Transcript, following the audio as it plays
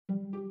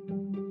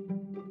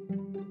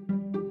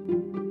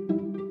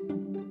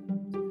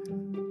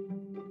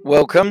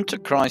Welcome to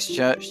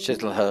Christchurch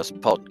Chislehurst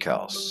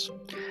Podcasts.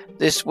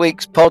 This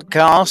week's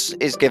podcast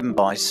is given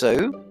by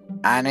Sue,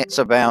 and it's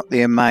about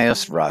the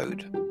Emmaus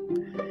Road.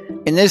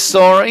 In this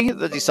story,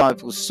 the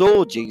disciples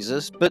saw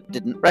Jesus but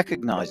didn't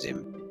recognize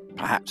him.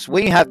 Perhaps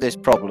we have this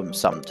problem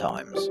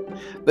sometimes,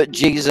 but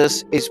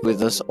Jesus is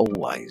with us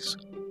always.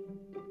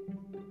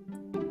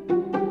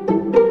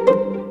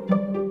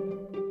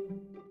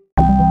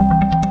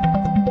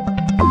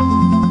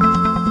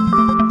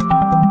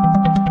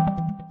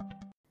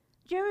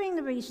 During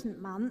the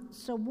recent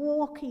months, a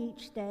walk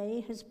each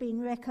day has been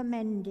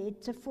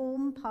recommended to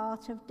form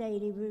part of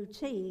daily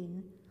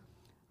routine.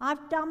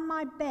 I've done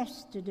my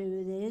best to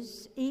do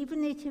this,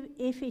 even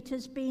if it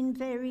has been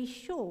very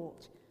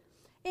short.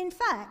 In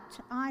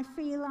fact, I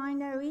feel I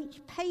know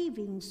each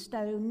paving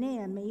stone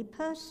near me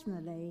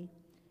personally.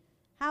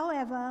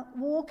 However,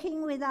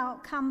 walking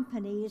without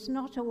company is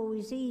not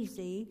always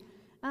easy,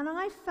 and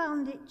I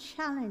found it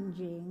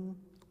challenging.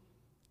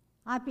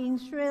 I've been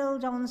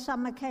thrilled on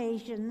some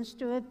occasions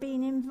to have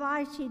been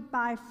invited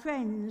by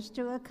friends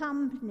to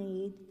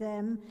accompany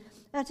them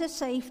at a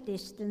safe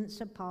distance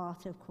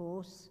apart, of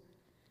course.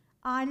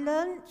 I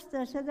learnt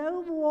that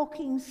although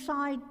walking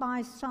side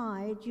by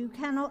side you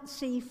cannot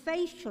see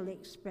facial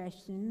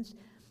expressions,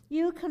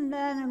 you can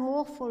learn an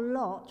awful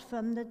lot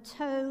from the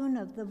tone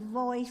of the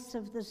voice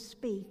of the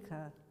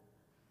speaker.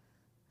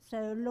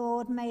 So,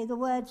 Lord, may the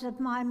words of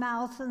my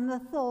mouth and the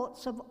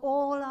thoughts of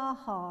all our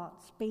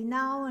hearts be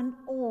now and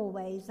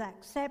always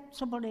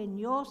acceptable in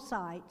your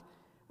sight,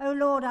 O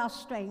Lord, our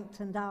strength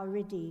and our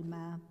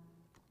Redeemer.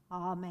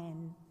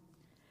 Amen.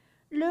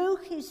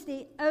 Luke is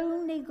the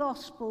only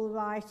gospel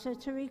writer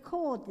to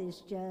record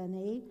this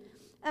journey,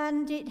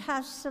 and it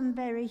has some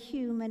very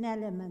human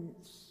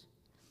elements.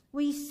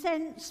 We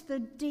sense the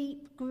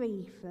deep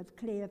grief of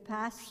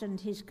Cleopas and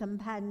his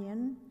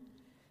companion.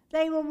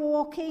 They were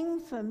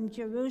walking from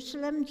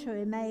Jerusalem to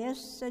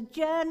Emmaus, a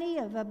journey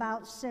of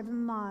about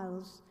 7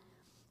 miles.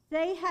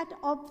 They had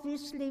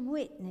obviously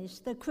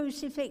witnessed the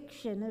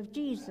crucifixion of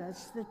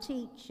Jesus, the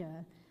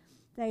teacher.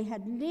 They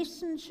had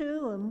listened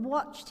to and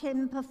watched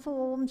him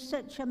perform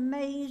such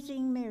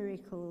amazing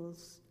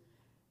miracles.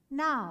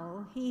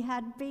 Now he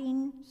had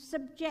been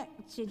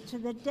subjected to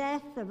the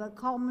death of a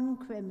common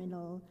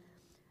criminal,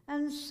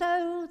 and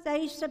so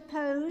they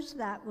supposed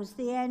that was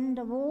the end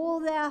of all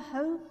their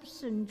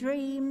hopes and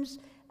dreams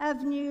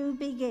of new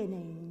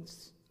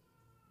beginnings.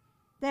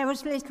 There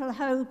was little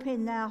hope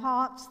in their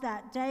hearts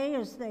that day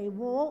as they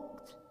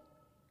walked.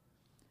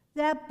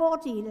 Their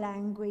body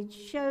language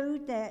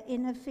showed their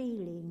inner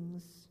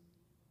feelings.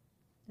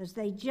 As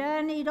they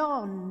journeyed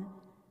on,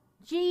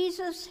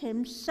 Jesus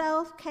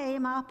himself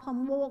came up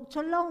and walked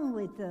along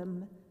with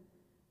them,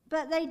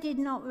 but they did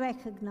not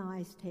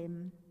recognize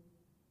him.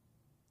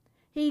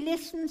 He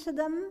listened to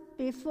them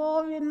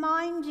before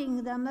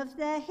reminding them of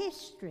their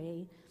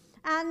history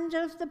and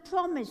of the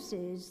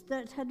promises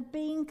that had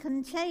been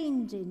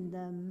contained in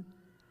them.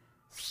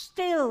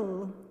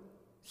 Still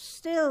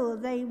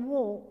they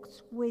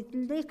walked with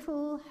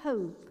little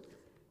hope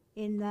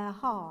in their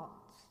hearts.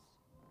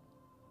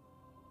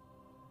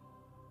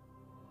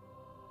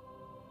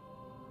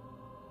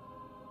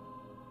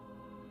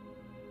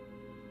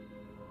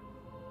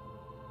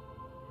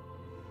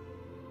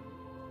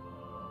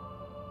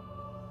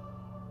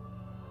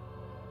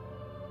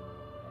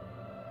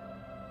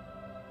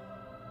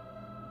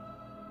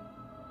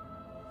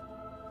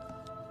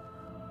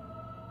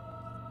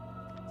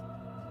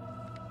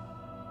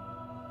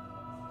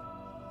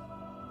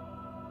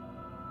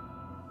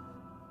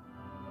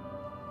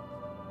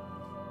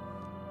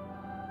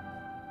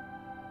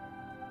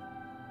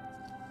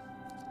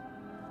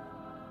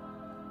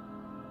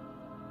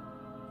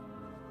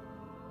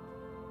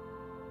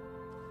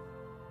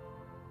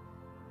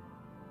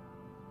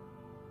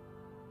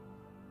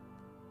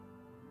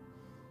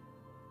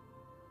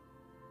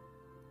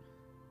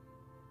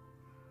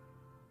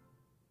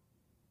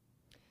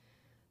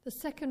 The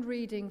second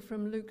reading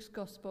from Luke's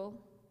Gospel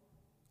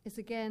is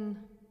again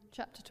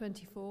chapter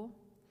 24,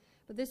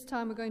 but this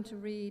time we're going to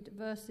read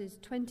verses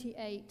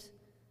 28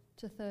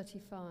 to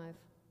 35.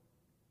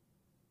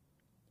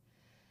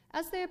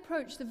 As they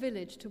approached the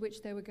village to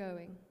which they were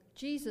going,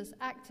 Jesus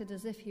acted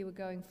as if he were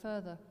going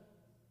further.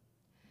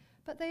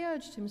 But they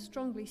urged him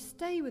strongly,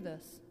 "Stay with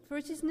us, for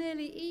it is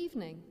nearly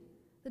evening.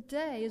 The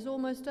day is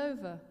almost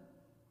over."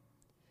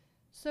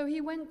 So he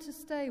went to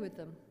stay with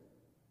them.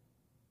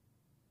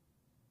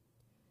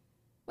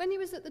 When he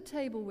was at the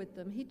table with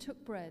them, he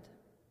took bread,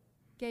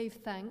 gave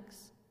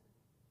thanks,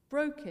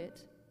 broke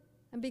it,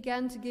 and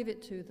began to give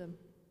it to them.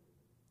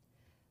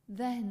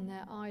 Then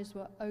their eyes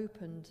were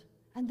opened,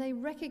 and they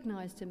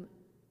recognized him,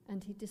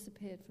 and he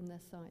disappeared from their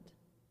sight.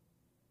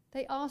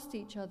 They asked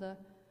each other,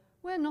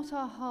 "Were not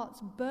our hearts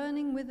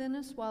burning within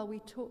us while he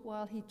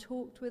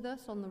talked with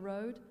us on the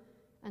road,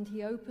 and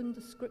he opened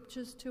the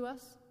scriptures to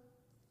us?"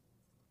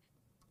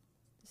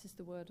 This is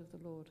the word of the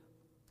Lord.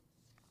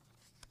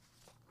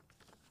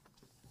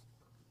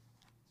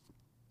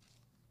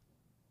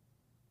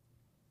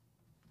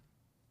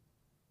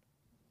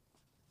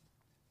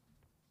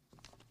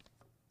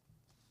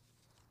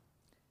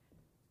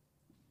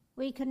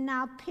 We can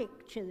now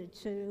picture the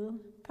two,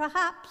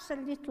 perhaps a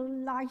little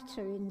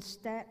lighter in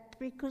step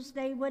because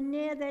they were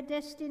near their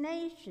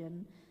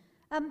destination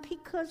and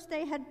because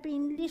they had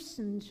been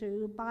listened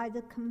to by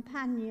the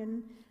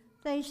companion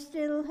they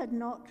still had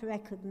not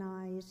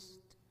recognized.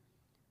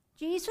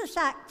 Jesus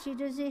acted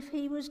as if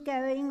he was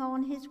going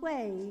on his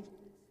way,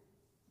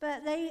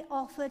 but they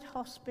offered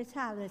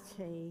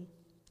hospitality.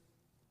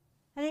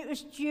 And it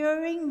was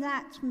during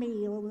that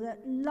meal that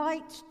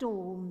light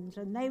dawned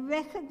and they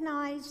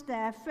recognized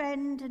their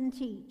friend and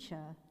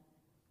teacher.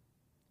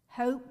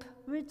 Hope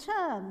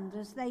returned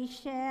as they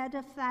shared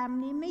a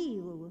family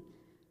meal.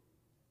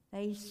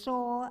 They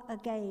saw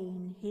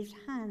again his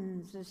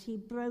hands as he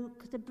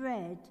broke the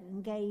bread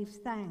and gave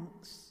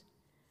thanks.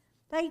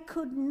 They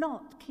could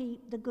not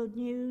keep the good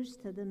news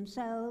to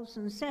themselves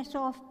and set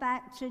off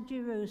back to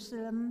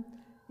Jerusalem,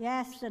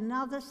 yes,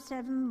 another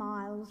 7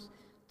 miles,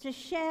 to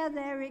share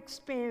their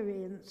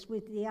experience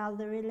with the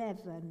other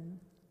 11.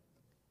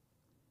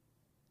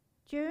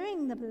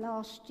 During the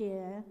last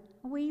year,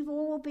 we've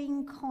all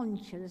been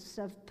conscious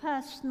of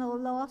personal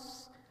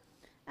loss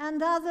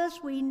and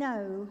others we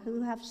know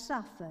who have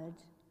suffered,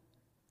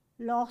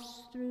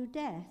 loss through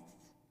death,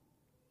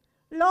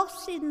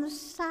 loss in the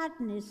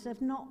sadness of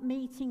not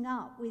meeting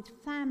up with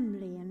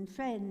family and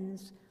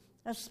friends,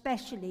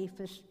 especially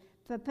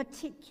for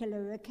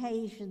particular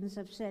occasions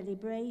of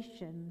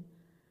celebration,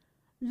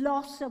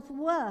 loss of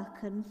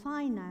work and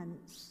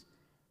finance,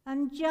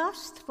 and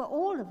just for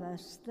all of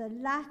us, the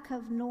lack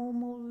of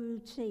normal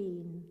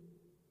routine.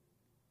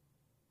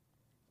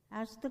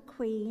 As the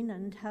Queen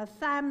and her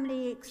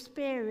family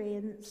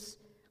experience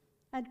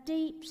a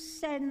deep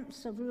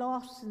sense of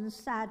loss and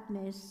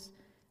sadness,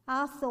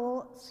 our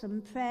thoughts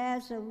and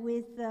prayers are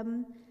with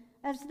them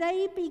as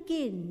they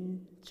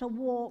begin to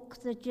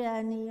walk the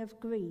journey of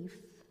grief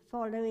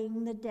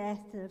following the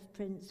death of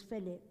Prince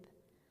Philip,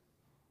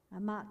 a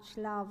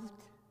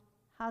much-loved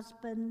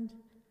husband,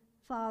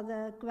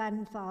 father,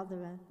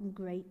 grandfather, and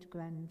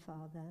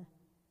great-grandfather.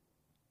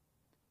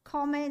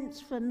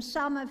 Comments from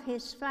some of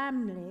his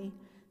family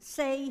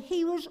say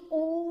he was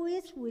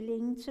always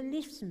willing to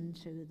listen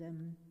to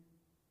them.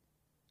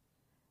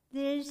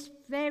 This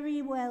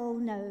very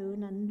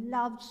well-known and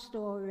loved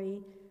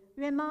story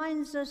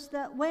reminds us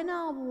that when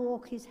our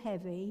walk is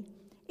heavy,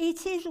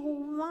 it is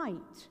all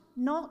right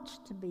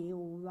not to be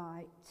all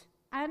right,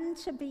 and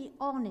to be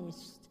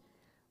honest.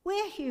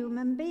 We're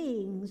human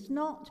beings,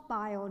 not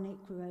bionic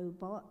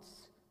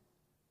robots.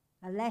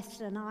 A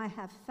lesson I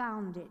have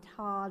found it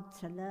hard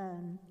to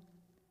learn.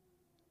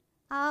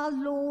 Our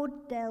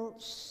Lord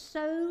dealt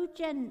so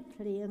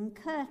gently and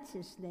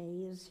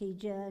courteously as he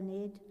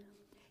journeyed.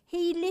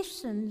 He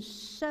listened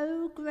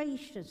so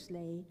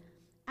graciously,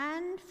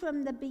 and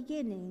from the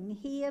beginning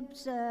he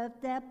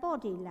observed their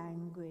body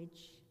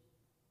language.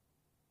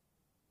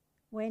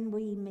 When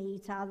we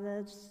meet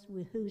others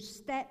whose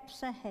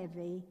steps are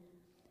heavy,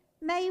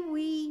 may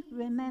we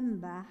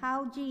remember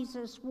how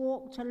Jesus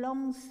walked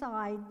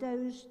alongside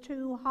those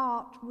 2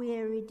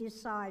 heart-weary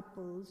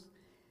disciples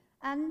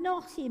and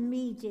not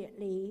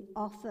immediately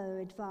offer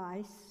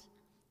advice,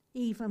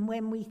 even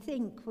when we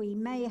think we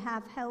may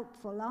have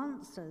helpful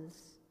answers.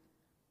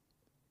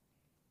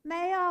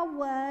 May our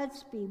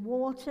words be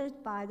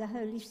watered by the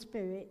Holy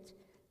Spirit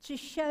to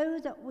show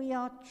that we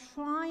are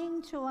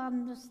trying to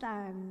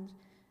understand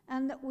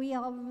and that we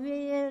are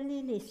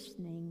really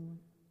listening.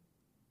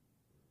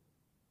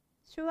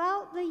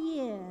 Throughout the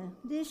year,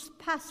 this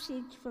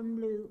passage from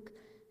Luke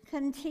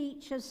can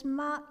teach us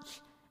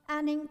much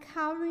and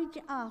encourage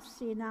us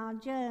in our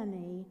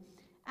journey,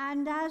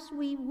 and as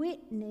we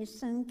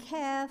witness and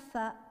care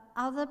for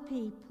other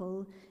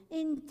people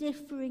in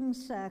differing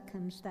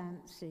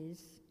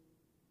circumstances.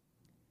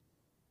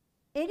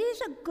 It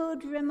is a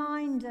good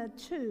reminder,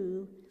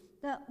 too,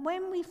 that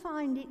when we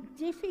find it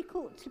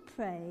difficult to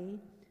pray,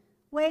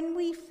 when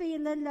we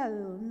feel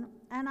alone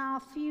and our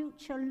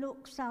future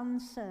looks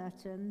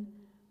uncertain,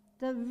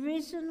 the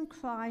risen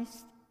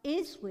Christ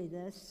is with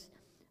us,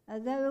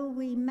 although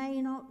we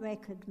may not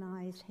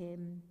recognize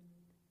him.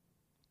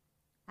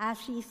 As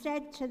he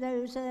said to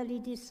those early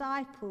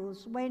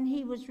disciples when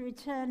he was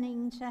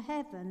returning to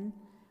heaven,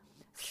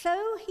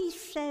 so he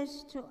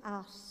says to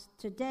us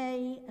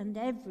today and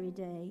every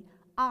day,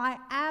 I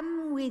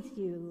am with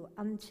you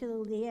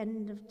until the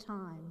end of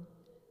time.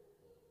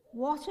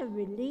 What a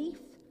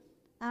relief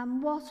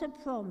and what a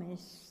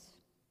promise.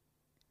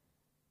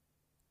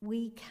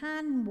 We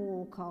can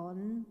walk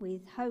on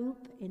with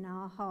hope in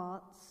our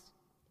hearts,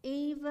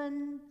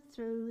 even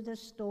through the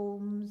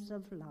storms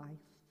of life.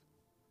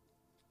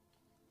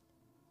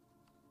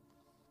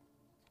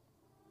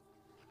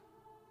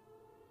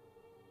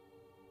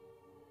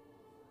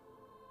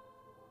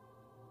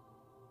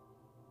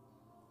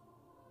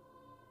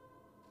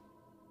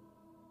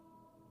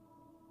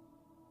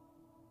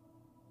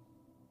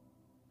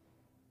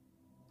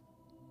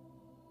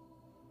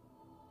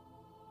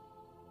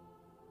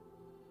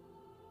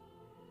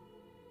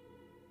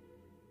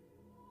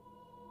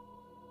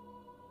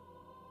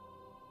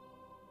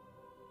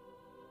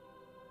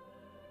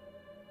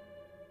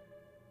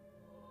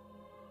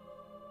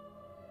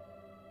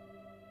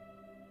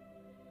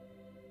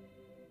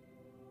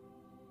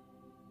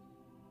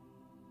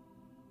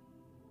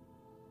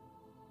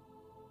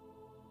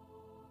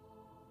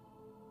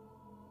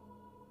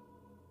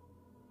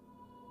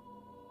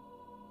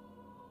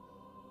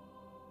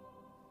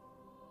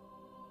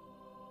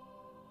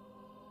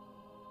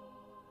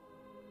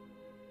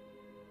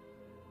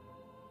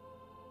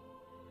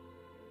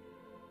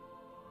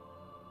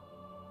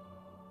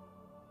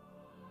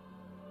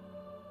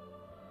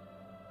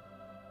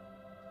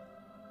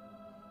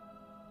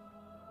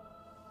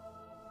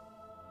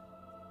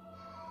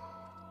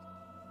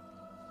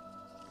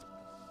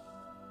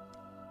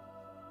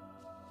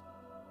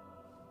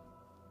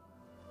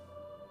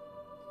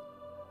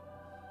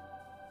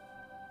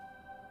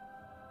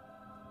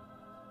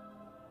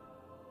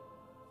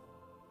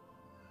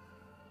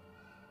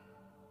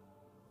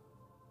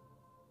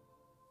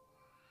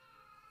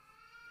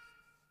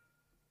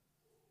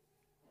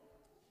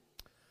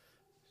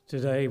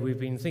 Today we've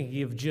been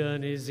thinking of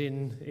journeys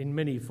in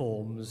many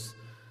forms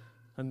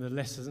and the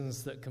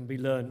lessons that can be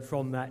learned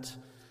from that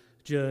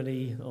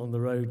journey on the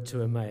road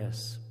to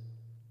Emmaus.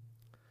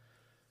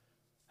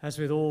 As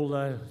with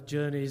all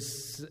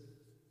journeys,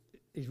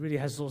 it really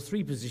has sort of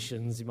three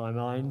positions in my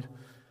mind.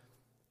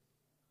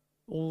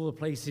 All the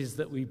places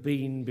that we've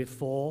been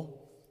before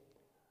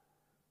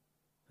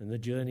and the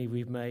journey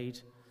we've made,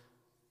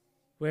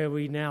 where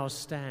we now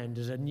stand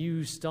as a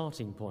new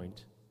starting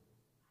point.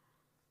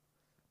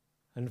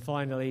 And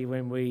finally,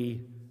 when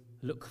we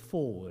look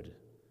forward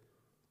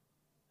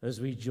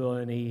as we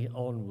journey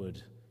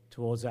onward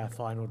towards our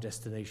final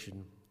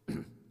destination.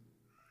 And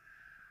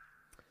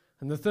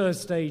the third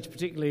stage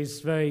particularly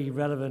is very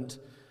relevant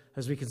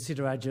as we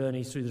consider our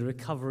journey through the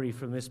recovery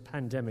from this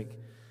pandemic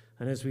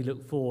and as we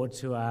look forward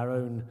to our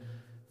own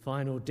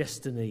final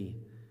destiny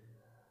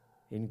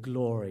in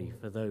glory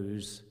for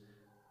those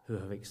who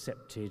have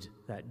accepted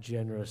that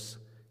generous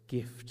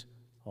gift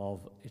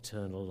of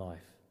eternal life.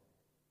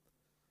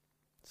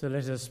 So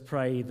let us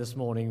pray this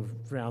morning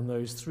around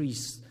those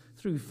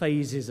through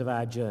phases of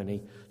our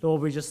journey.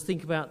 Lord, we just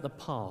think about the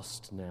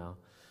past now.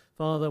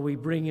 Father, we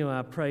bring you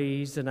our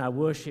praise and our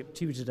worship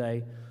to you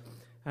today,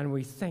 and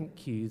we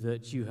thank you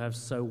that you have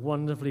so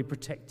wonderfully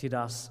protected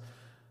us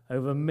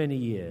over many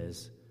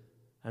years,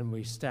 and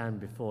we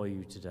stand before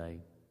you today.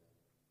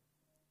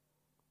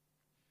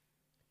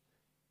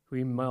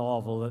 We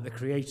marvel that the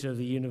Creator of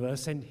the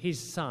universe sent his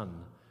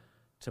Son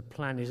to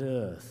planet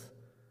Earth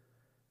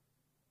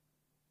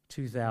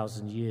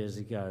 2,000 years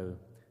ago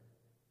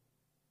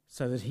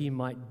so that he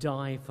might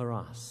die for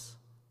us,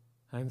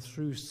 and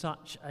through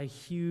such a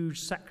huge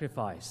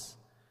sacrifice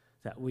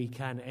that we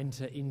can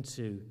enter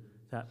into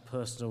that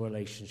personal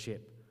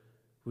relationship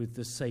with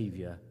the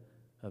Saviour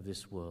of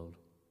this world.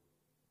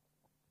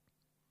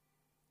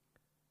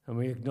 And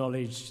we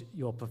acknowledge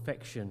your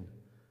perfection,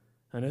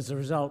 and as a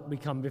result we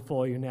come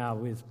before you now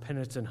with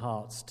penitent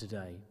hearts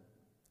today.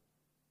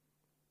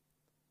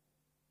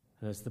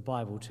 And as the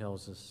Bible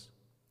tells us,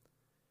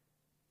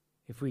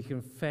 if we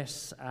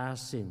confess our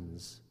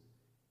sins,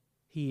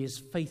 he is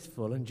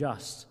faithful and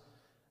just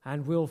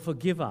and will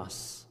forgive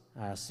us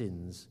our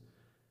sins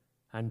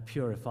and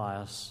purify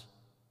us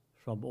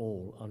from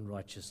all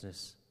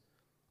unrighteousness.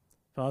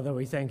 Father,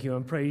 we thank you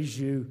and praise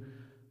you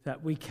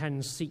that we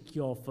can seek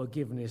your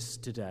forgiveness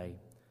today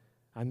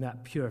and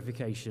that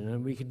purification,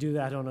 and we can do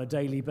that on a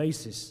daily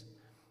basis.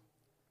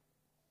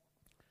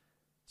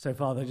 So,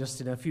 Father, just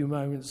in a few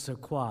moments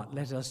of quiet,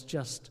 let us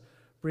just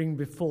bring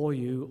before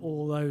you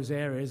all those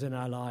areas in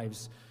our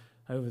lives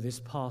over this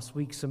past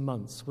weeks and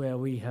months where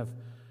we have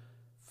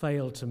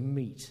failed to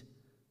meet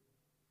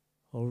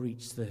or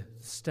reach the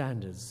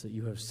standards that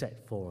you have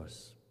set for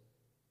us.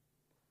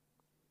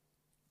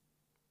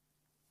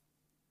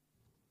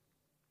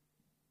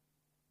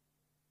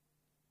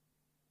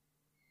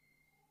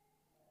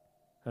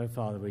 Oh,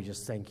 Father, we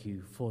just thank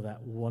you for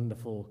that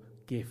wonderful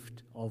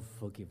gift of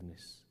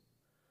forgiveness.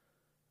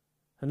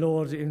 And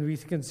Lord, we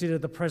consider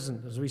the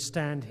present as we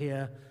stand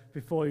here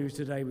before you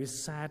today with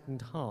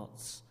saddened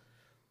hearts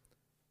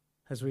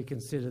as we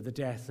consider the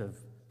death of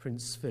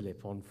Prince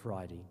Philip on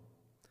Friday.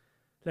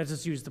 Let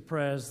us use the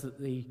prayers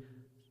that the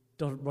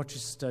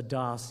Rochester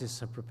Diocese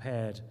have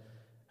prepared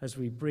as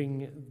we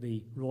bring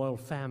the royal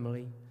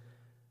family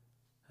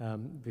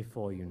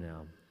before you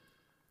now.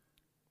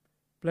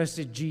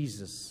 Blessed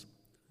Jesus,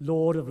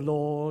 Lord of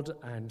Lords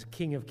and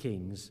King of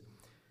Kings,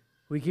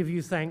 we give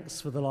you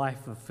thanks for the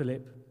life of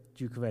Philip,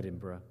 Duke of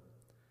Edinburgh,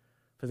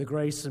 for the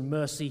grace and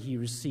mercy he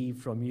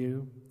received from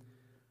you,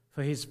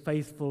 for his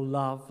faithful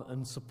love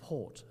and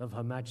support of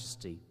Her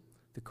Majesty,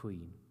 the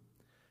Queen,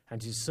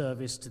 and his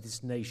service to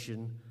this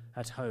nation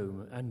at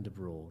home and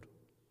abroad.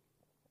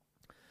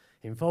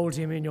 Enfold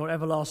him in your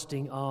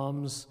everlasting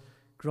arms,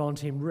 grant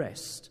him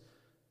rest,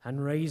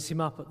 and raise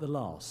him up at the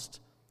last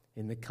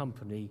in the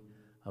company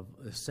of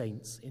the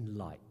saints in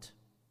light.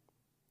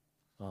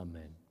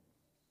 Amen.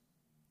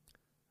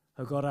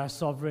 O God, our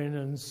sovereign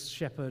and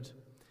shepherd,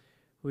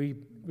 we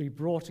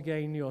brought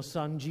again your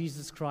Son,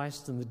 Jesus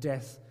Christ, and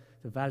the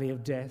valley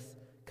of death.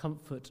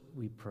 Comfort,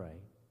 we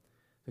pray,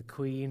 the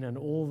Queen and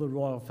all the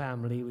royal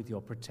family with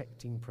your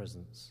protecting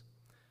presence.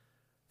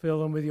 Fill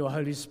them with your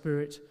Holy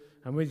Spirit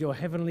and with your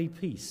heavenly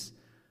peace,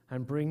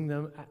 and bring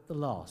them at the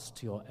last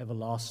to your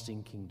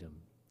everlasting kingdom.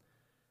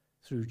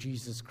 Through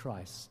Jesus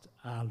Christ,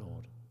 our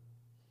Lord.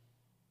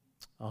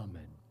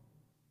 Amen.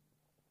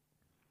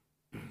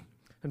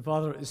 And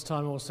Father, at this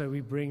time also we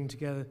bring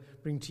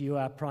to you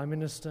our Prime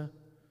Minister,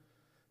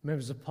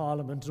 members of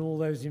Parliament, and all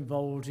those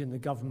involved in the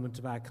government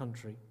of our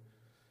country,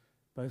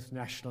 both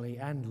nationally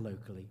and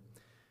locally.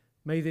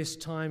 May this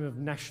time of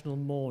national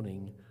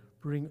mourning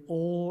bring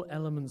all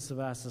elements of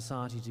our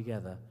society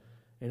together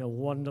in a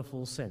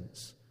wonderful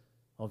sense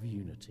of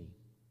unity.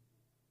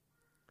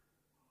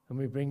 And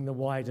we bring the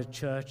wider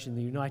church in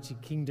the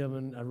United Kingdom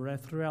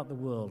and throughout the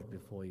world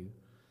before you.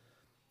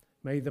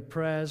 May the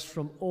prayers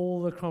from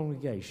all the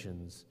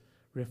congregations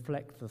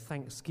reflect the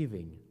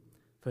thanksgiving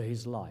for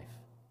his life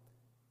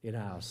in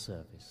our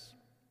service.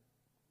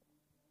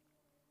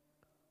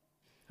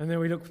 And then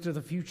we look to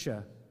the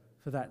future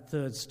for that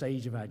third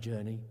stage of our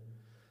journey.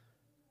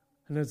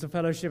 And as a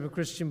fellowship of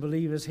Christian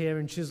believers here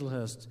in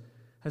Chislehurst,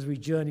 as we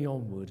journey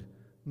onward,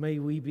 may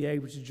we be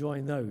able to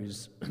join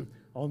those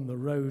on the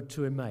road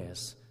to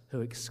Emmaus who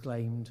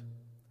exclaimed,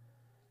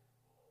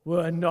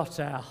 "Were not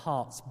our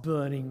hearts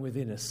burning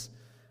within us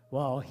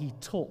while he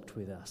talked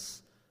with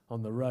us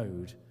on the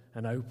road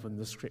and opened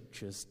the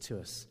scriptures to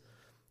us?"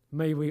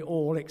 May we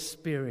all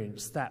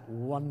experience that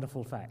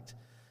wonderful fact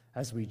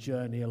as we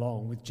journey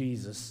along with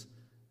Jesus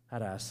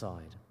at our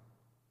side.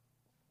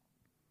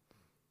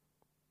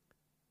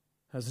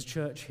 As a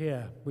church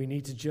here, we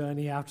need to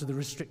journey out of the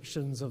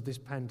restrictions of this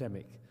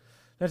pandemic.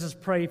 Let us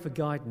pray for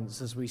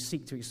guidance as we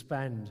seek to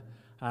expand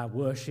our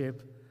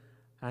worship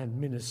and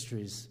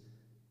ministries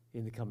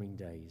in the coming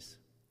days.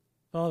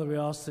 Father, we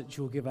ask that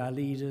you will give our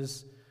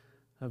leaders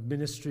of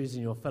ministries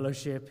in your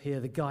fellowship here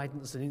the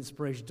guidance and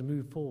inspiration to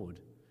move forward.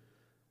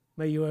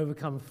 May you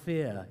overcome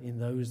fear in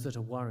those that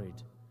are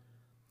worried.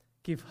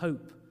 Give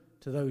hope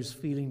to those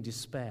feeling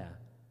despair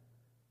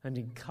and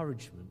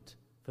encouragement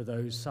for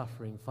those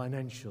suffering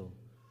financial,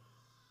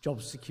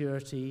 job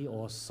security,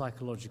 or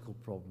psychological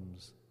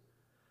problems.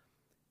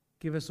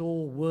 Give us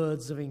all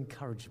words of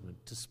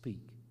encouragement to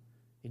speak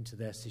into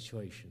their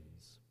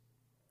situations.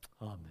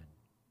 Amen.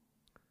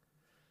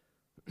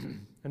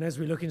 And as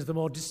we look into the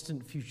more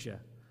distant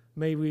future,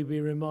 may we be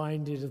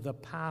reminded of the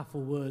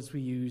powerful words we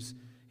use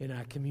in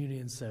our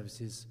communion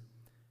services,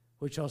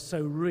 which are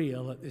so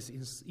real at this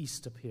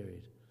Easter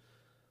period.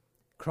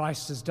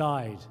 Christ has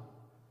died.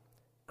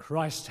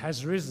 Christ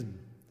has risen.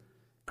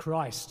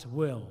 Christ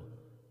will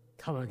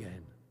come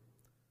again.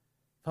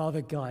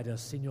 Father, guide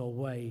us in your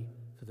way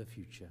for the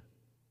future.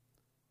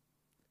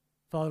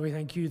 Father, we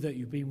thank you that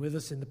you've been with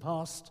us in the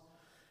past.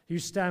 You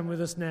stand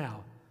with us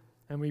now,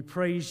 and we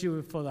praise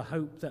you for the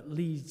hope that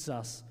leads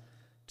us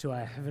to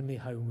our heavenly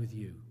home with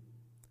you.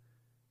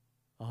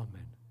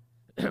 Amen.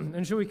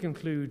 And shall we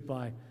conclude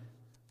by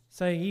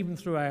saying, even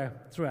through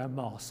our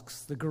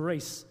masks, the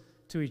grace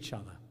to each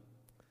other,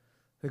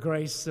 the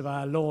grace of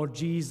our Lord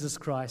Jesus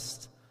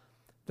Christ,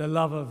 the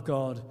love of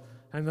God,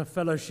 and the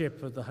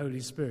fellowship of the Holy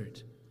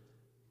Spirit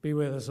be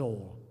with us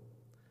all,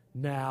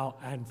 now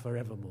and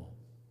forevermore.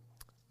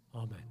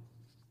 Amen.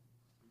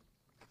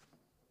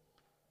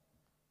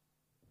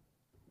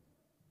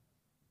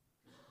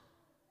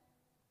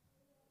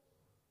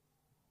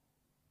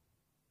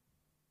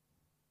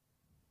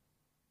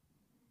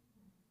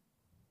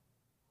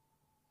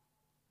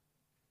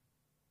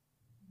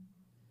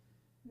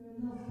 We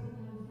were lost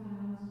and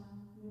found,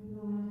 we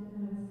were blind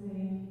and now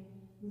saved,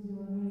 with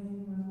your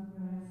amazing love and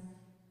grace.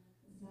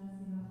 Let's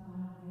sing our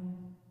final hymn.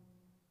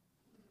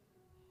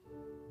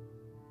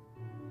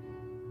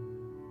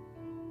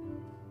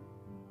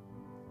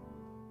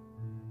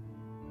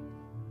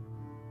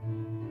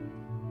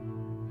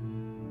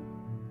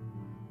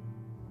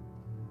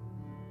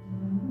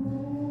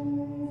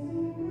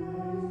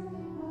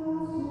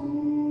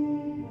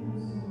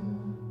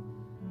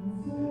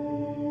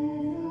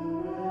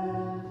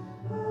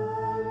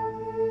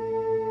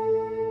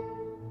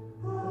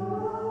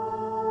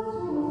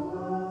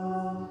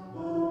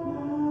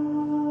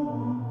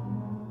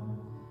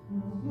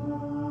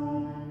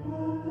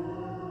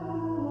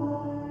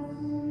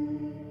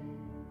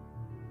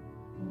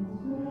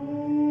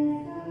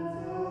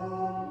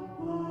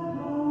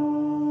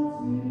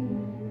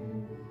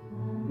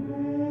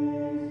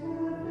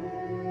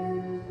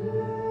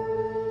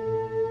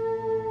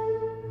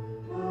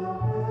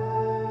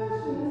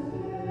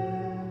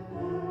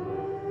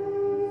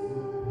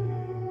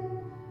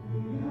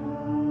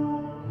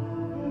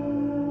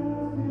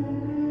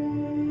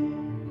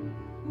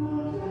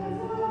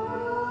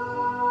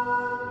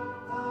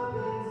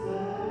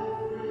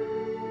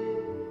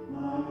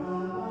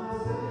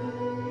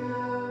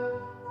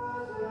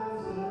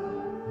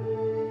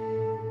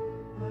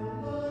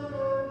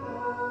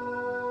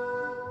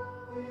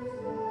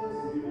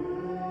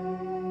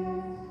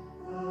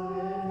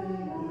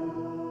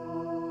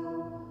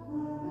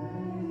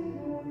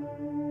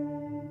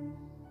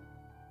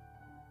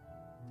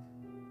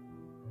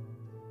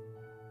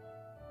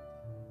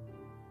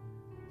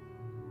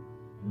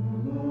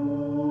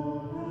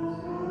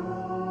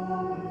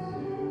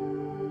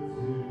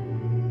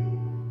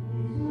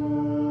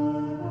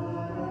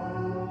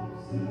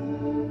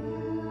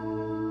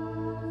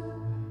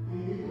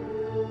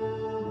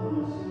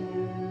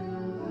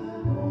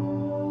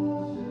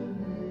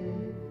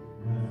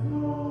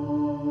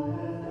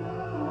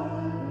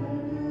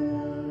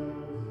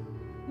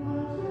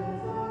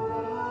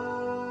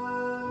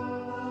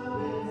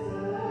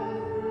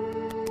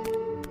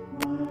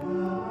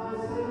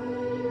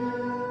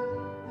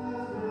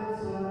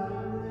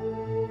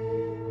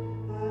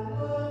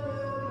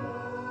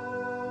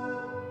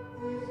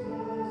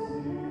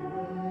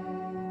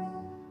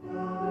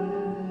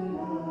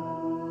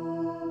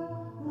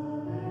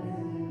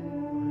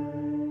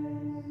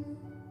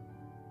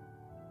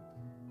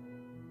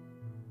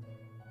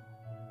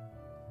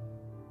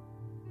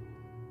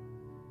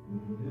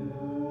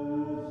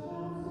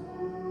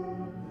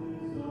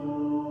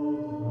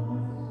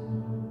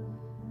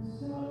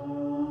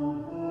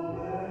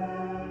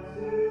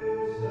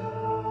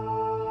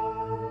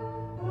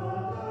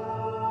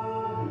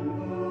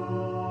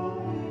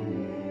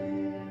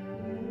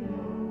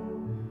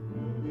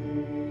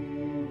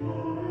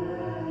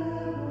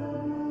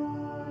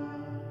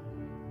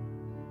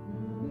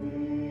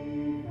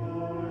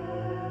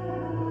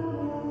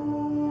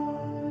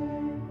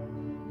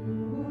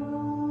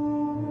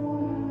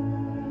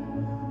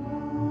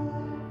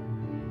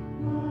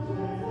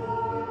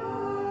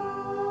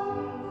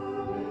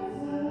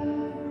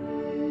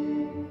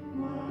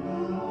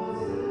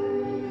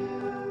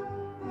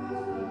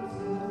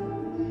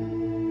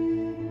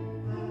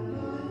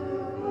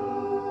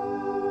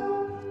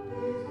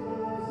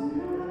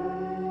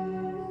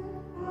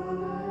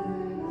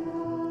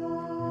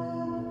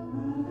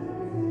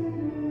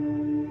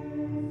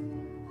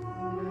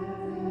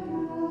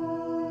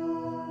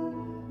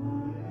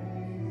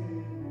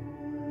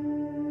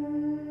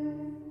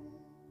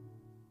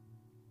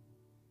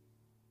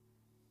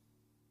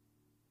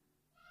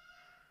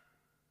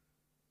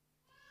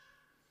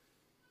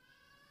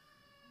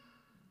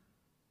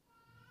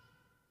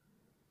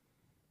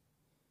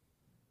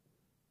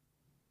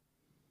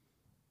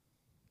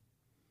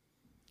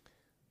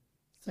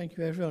 Thank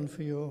you, everyone,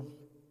 for your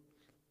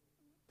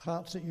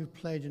parts that you've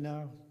played in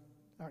our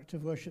act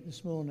of worship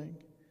this morning.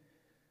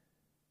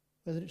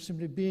 Whether it's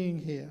simply being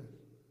here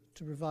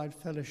to provide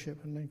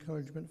fellowship and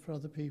encouragement for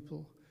other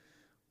people,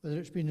 whether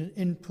it's been an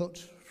input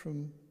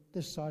from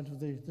this side of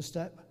the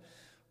step,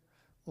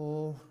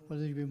 or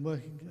whether you've been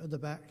working at the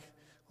back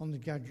on the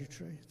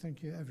gadgetry.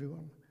 Thank you,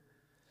 everyone.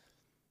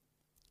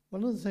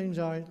 One of the things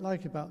I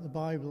like about the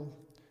Bible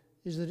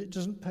is that it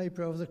doesn't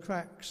paper over the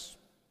cracks.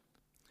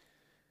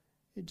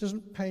 It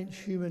doesn't paint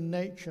human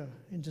nature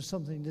into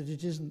something that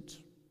it isn't.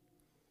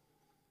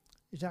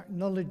 It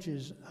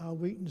acknowledges our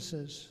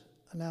weaknesses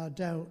and our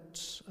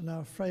doubts and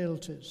our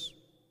frailties.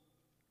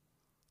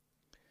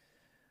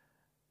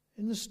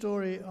 In the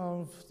story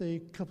of the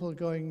couple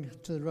going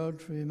to the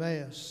road from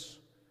Emmaus,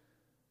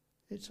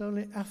 it's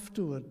only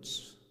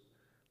afterwards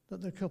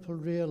that the couple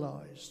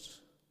realized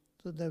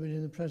that they were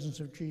in the presence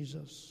of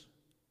Jesus.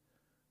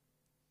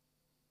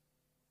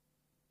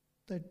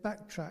 They'd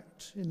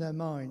backtracked in their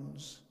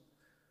minds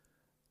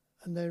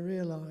and they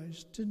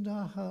realized, didn't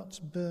our hearts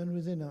burn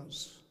within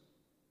us?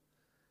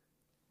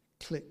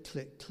 Click,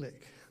 click,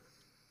 click.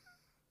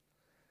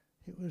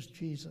 It was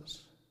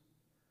Jesus.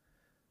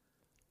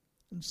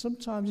 And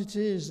sometimes it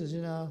is as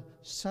in our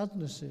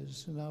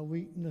sadnesses, in our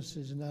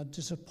weaknesses, in our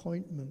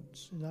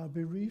disappointments, in our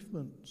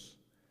bereavements.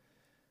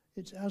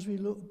 It's as we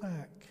look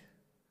back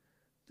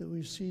that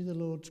we see the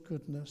Lord's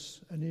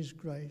goodness and his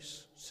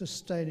grace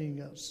sustaining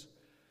us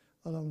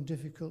along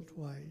difficult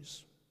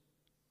ways.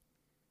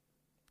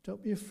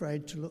 Don't be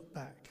afraid to look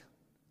back,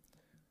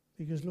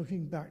 because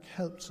looking back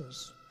helps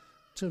us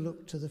to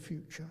look to the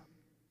future.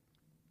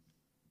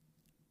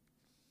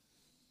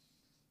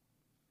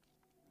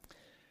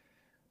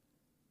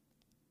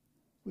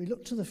 We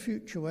look to the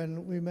future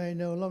when we may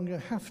no longer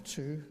have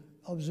to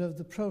observe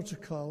the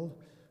protocol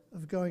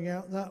of going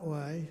out that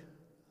way,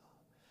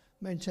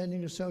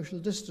 maintaining a social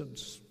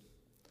distance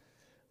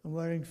and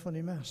wearing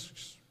funny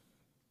masks.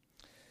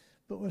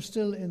 But we're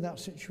still in that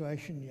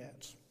situation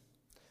yet.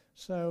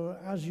 So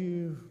as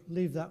you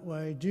leave that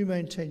way, do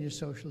maintain your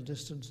social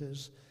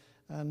distances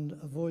and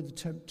avoid the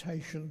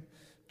temptation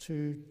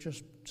to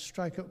just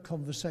strike up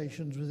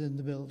conversations within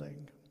the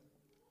building.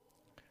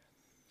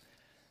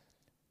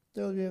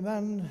 There will be a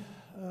man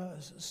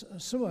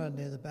somewhere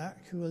near the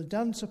back who will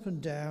dance up and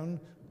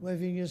down,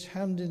 waving his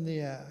hand in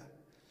the air.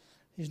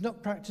 He's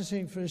not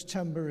practicing for his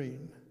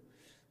tambourine,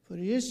 but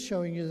he is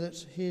showing you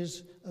that he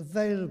is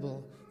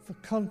available for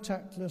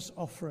contactless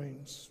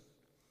offerings.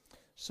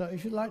 So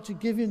if you'd like to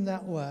give in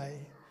that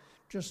way,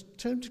 just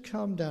tell him to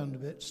calm down a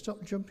bit,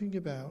 stop jumping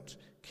about,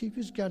 keep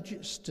his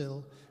gadget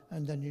still,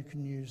 and then you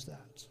can use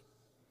that.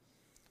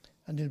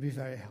 And he'll be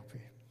very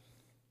happy.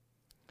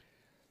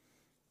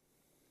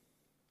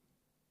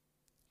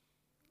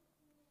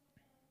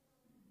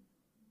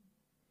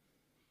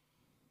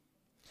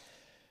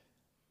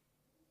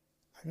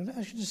 I'm going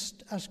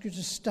to ask you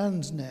to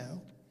stand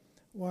now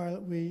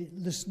while we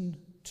listen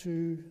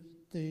to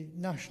the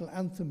national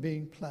anthem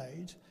being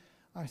played.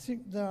 I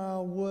think there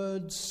are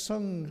words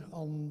sung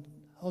on,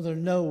 there are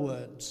no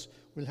words.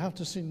 We'll have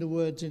to sing the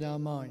words in our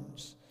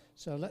minds.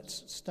 So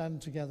let's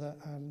stand together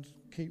and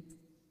keep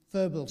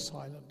verbal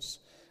silence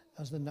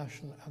as the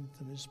national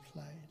anthem is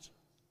played.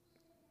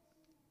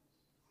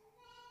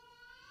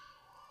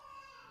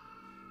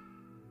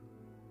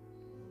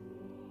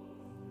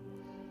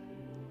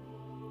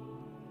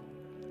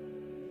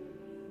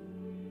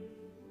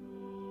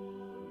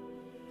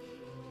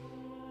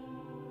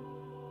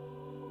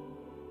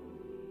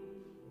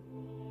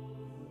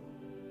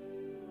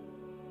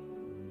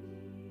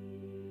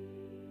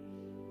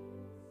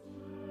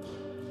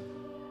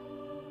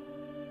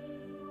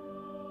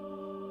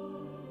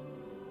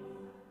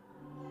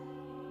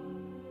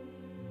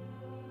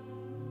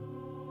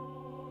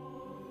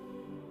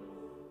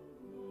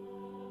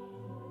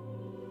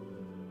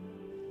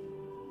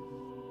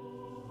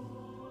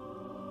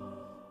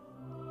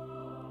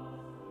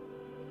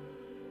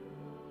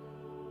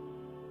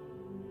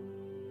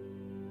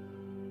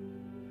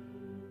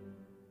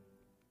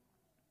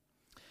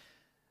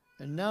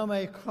 And now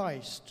may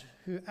Christ,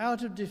 who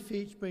out of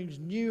defeat brings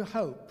new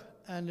hope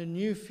and a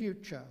new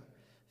future,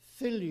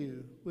 fill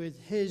you with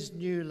his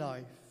new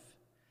life.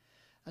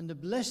 And the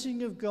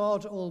blessing of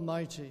God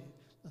Almighty,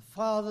 the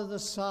Father, the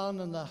Son,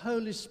 and the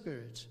Holy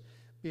Spirit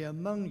be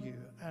among you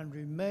and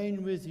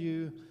remain with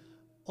you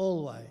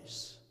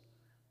always.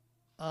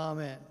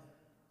 Amen.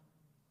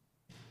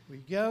 We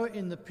go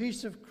in the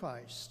peace of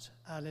Christ.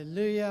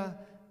 Alleluia,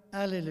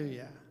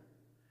 alleluia.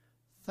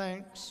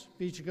 Thanks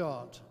be to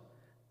God.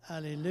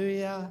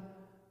 Alleluia,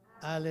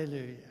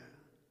 alleluia.